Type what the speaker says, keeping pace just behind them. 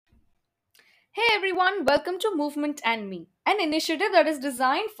Hey everyone, welcome to Movement and Me, an initiative that is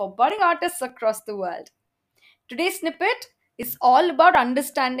designed for budding artists across the world. Today's snippet is all about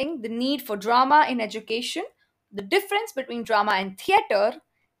understanding the need for drama in education, the difference between drama and theatre,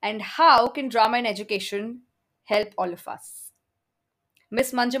 and how can drama in education help all of us.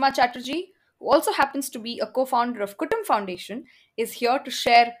 Miss Manjima Chatterjee, who also happens to be a co-founder of Kutum Foundation, is here to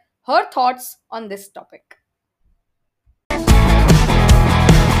share her thoughts on this topic.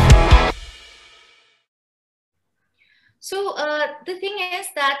 The thing is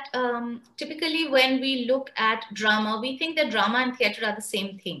that typically when we look at drama, we think that drama and theater are the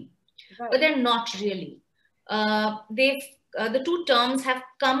same thing, but they're not really. The two terms have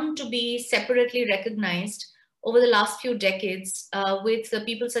come to be separately recognized over the last few decades with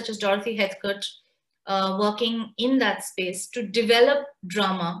people such as Dorothy Heathcote working in that space to develop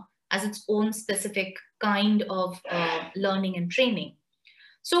drama as its own specific kind of learning and training.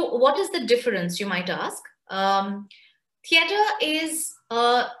 So what is the difference, you might ask? Theater is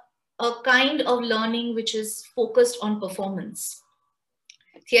a kind of learning which is focused on performance.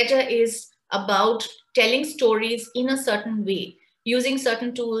 Theater is about telling stories in a certain way, using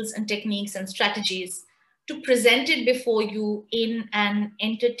certain tools and techniques and strategies to present it before you in an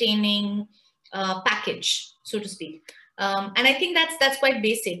entertaining package, so to speak. And I think that's quite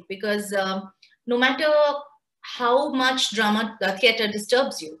basic because no matter how much drama theater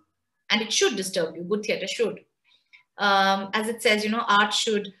disturbs you, and it should disturb you, good theater should. As it says, art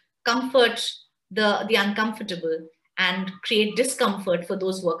should comfort the uncomfortable and create discomfort for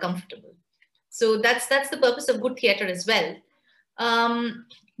those who are comfortable. So that's the purpose of good theater as well.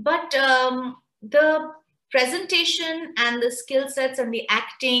 But the presentation and the skill sets and the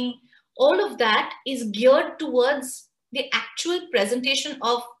acting, all of that is geared towards the actual presentation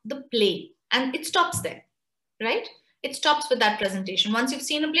of the play, and it stops there, right? It stops with that presentation. Once you've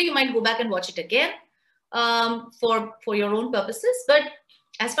seen a play, you might go back and watch it again for your own purposes. But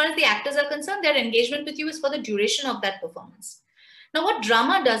as far as the actors are concerned, their engagement with you is for the duration of that performance. Now, what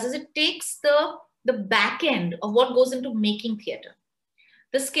drama does is it takes the back end of what goes into making theater,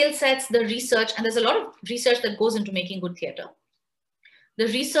 the skill sets, the research, and there's a lot of research that goes into making good theater, the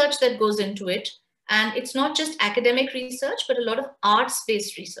research that goes into it. And it's not just academic research, but a lot of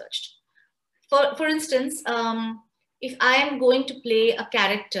arts-based research. For instance, if I am going to play a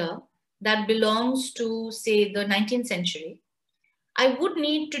character that belongs to, say, the 19th century, I would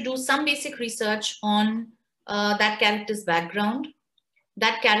need to do some basic research on that character's background,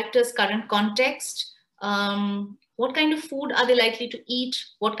 that character's current context, what kind of food are they likely to eat,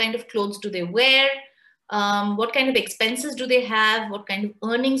 what kind of clothes do they wear, what kind of expenses do they have, what kind of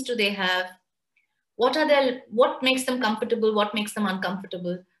earnings do they have, what makes them comfortable, what makes them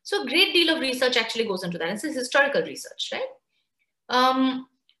uncomfortable. So a great deal of research actually goes into that. This is historical research, right?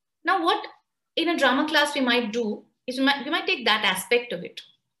 Now, what in a drama class we might do is we might take that aspect of it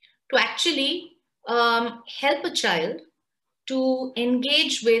to actually help a child to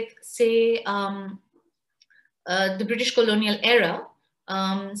engage with, say, the British colonial era,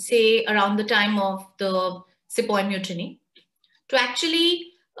 say around the time of the Sepoy Mutiny, to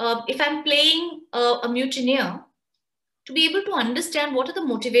actually, if I'm playing a mutineer, to be able to understand what are the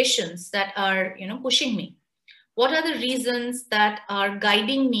motivations that are, pushing me. What are the reasons that are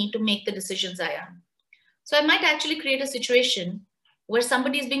guiding me to make the decisions I am? So I might actually create a situation where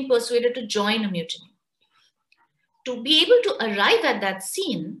somebody is being persuaded to join a mutiny. To be able to arrive at that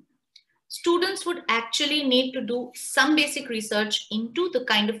scene, students would actually need to do some basic research into the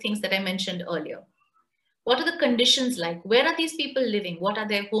kind of things that I mentioned earlier. What are the conditions like? Where are these people living? What are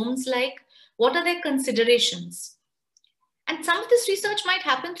their homes like? What are their considerations? And some of this research might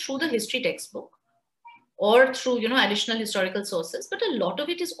happen through the history textbook or through additional historical sources, but a lot of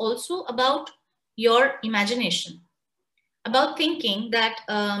it is also about your imagination, about thinking that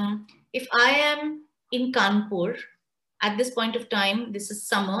if I am in Kanpur at this point of time, this is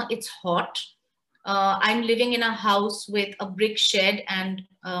summer, it's hot, I'm living in a house with a brick shed and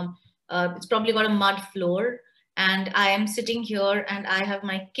it's probably got a mud floor, and I am sitting here and I have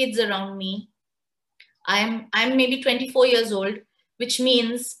my kids around me. I'm maybe 24 years old, which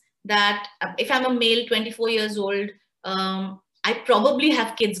means that if I'm a male 24 years old, I probably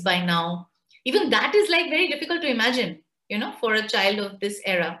have kids by now. Even that is like very difficult to imagine, for a child of this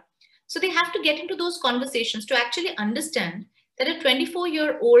era. So they have to get into those conversations to actually understand that a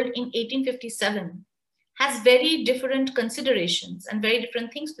 24-year-old in 1857 has very different considerations and very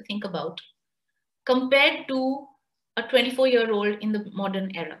different things to think about compared to a 24-year-old in the modern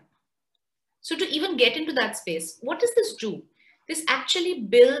era. So to even get into that space, what does this do? This actually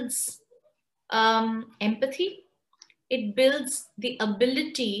builds empathy. It builds the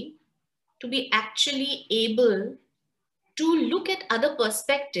ability to be actually able to look at other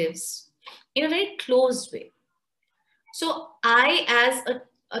perspectives in a very closed way. So I, as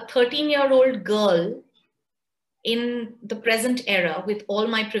a 13-year-old girl in the present era with all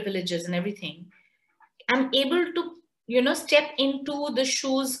my privileges and everything, I'm able to, step into the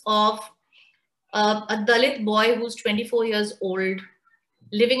shoes of a Dalit boy who's 24 years old,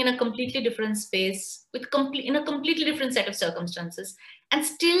 living in a completely different space in a completely different set of circumstances, and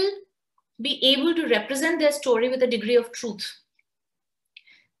still be able to represent their story with a degree of truth.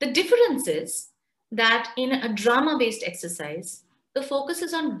 The difference is that in a drama based exercise, the focus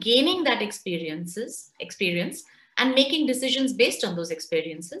is on gaining that experience and making decisions based on those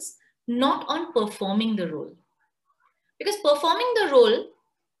experiences, not on performing the role. Because performing the role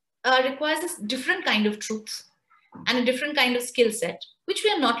requires a different kind of truth and a different kind of skill set, which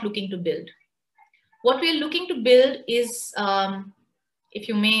we are not looking to build. What we are looking to build is, if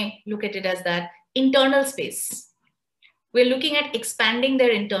you may look at it as that, internal space. We're looking at expanding their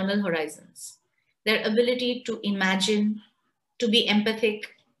internal horizons, their ability to imagine, to be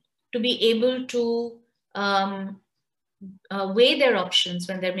empathic, to be able to weigh their options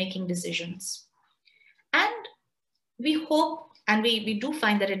when they're making decisions. And we hope, and we do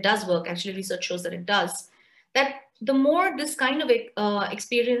find that it does work, actually research shows that it does, that the more this kind of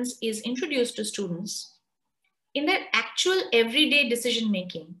experience is introduced to students, in their actual everyday decision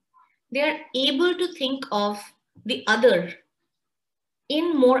making, they are able to think of the other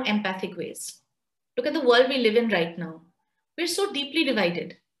in more empathic ways. Look at the world we live in right now. We're so deeply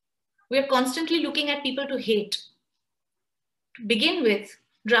divided. We're constantly looking at people to hate. To begin with,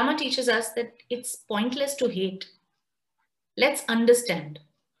 drama teaches us that it's pointless to hate. Let's understand.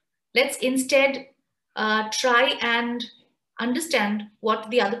 Let's instead try and understand what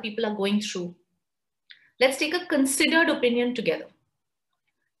the other people are going through. Let's take a considered opinion together.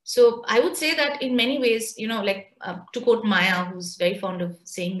 So I would say that in many ways, like to quote Maya, who's very fond of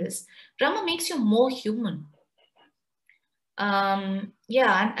saying this, drama makes you more human.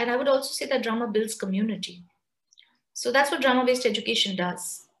 Yeah, and I would also say that drama builds community. So that's what drama-based education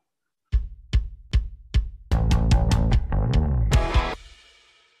does.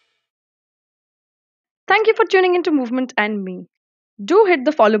 Thank you for tuning into Movement and Me. Do hit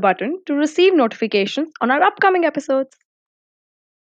the follow button to receive notifications on our upcoming episodes.